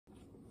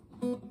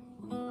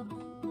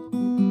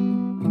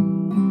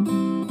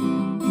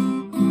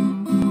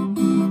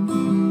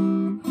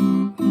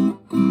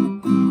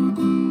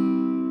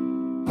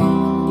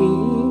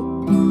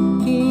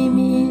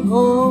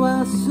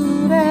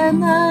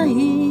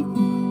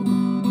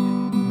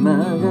曲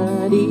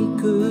がり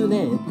く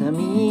ねった道を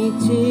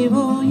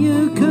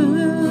行く、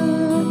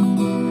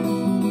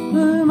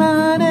生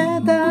ま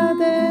れた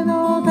て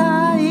の太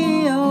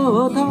陽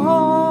と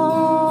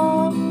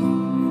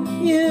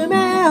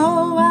夢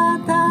を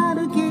渡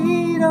る黄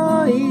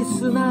色い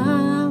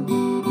砂、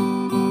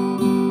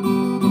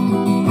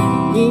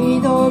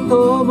二度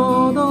と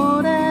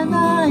戻れ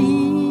ない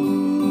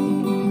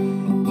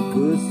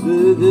く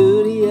す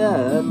ぐり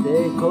合っ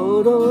て転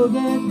げ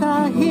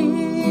た日、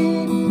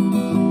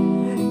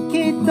き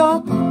っと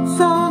想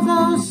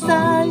像し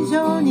た以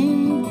上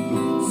に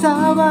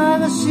騒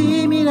が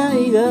しい未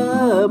来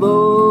が僕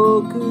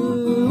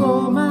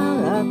を待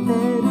って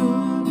る。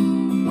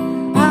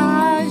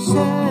愛して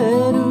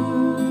る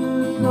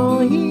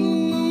の響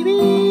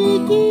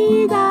き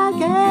だけ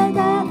で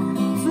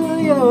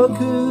強く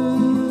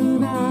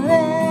なれ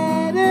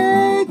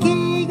る気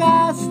が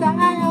した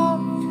よ。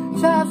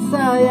ささ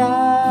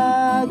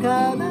や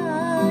かな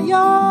喜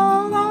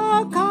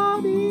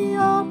びを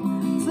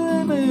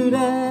潰れ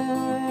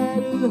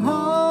るほ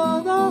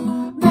ど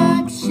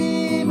抱きし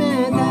め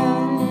て、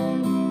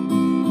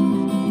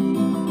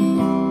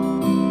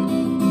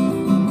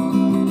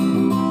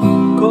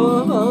こ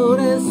ぼれ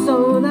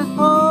そうな想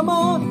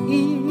い、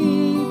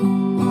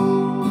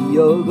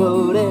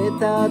汚れ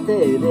た手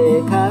で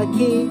書き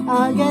上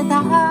げた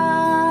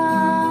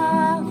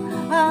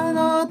あ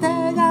の手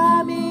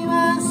紙は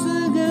す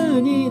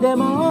ぐにで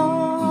も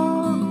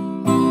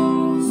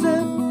捨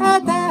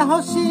ててほ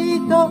しい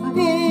と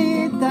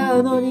言っ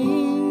たのに、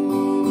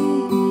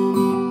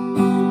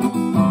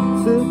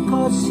少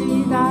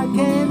しだけ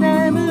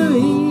眠い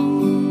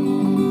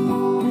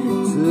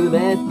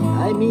冷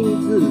たい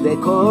水で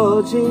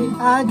こじ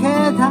開け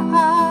た、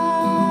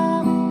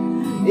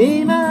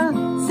今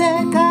せ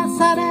か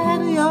され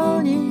るよ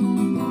うに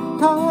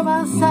飛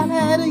ばさ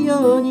れる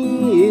よう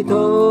に通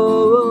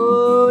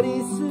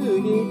り過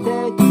ぎて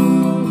く、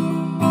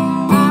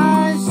愛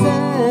して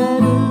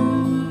る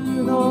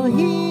の響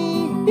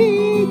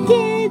き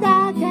だ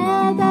け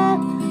で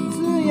強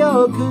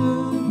く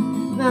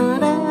な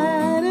れ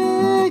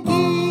る気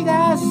が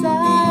した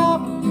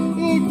よ。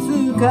いつ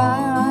か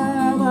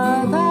ま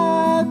た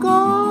こ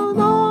の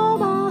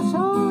場所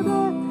で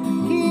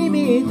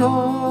君と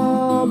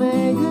巡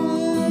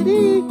り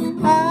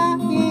会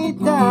い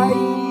たい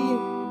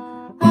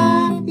会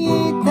い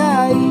た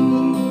い。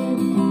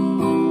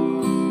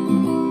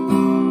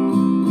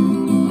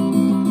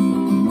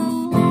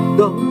ど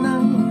んな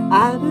に歩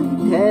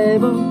いて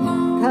も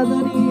たど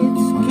り着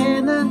け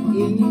ない、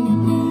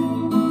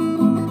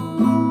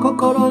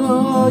心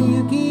の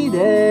雪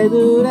で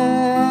濡れ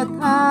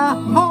た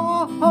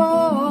頬、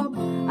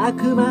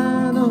悪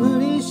魔のふ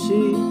りし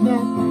て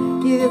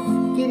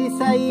切り裂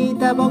い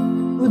た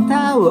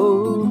歌を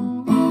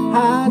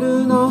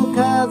春の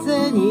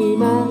風に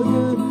舞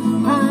う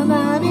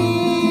花び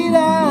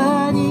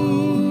らに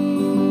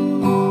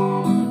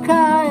変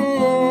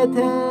えて、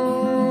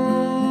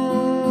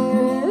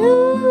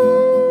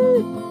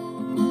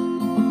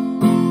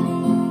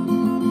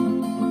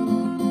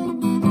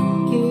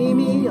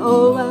君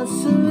を忘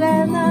れ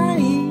ない、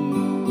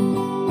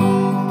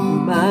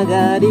曲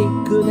がり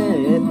くね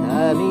っ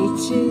た道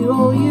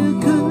を行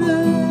く、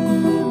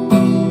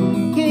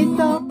きっと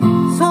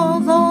想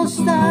像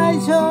した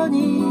以上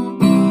に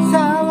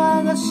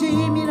騒がしい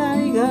未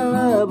来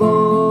が僕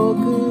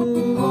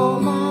を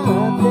待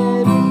って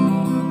る。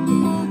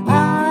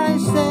愛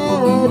して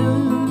る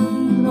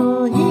の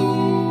響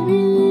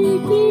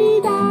き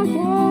だけ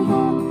で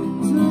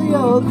強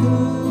く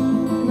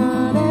な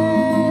れ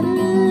る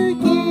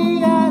気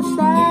がした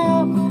よ。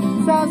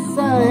ささ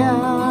や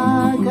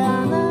か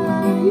な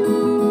喜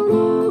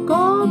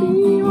び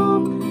を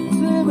潰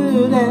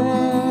れ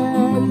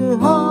る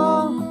ほ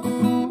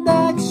ど抱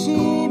きし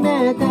め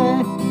て、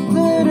ず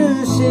る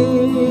し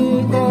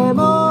ても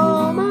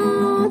真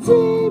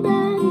面目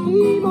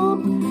にも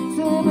潰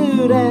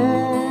れ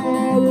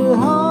る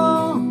ほ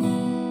ど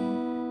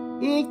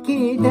生き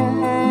て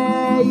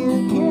ゆ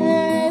け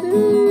る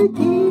気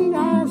が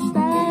した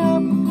よ。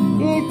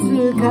い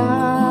つか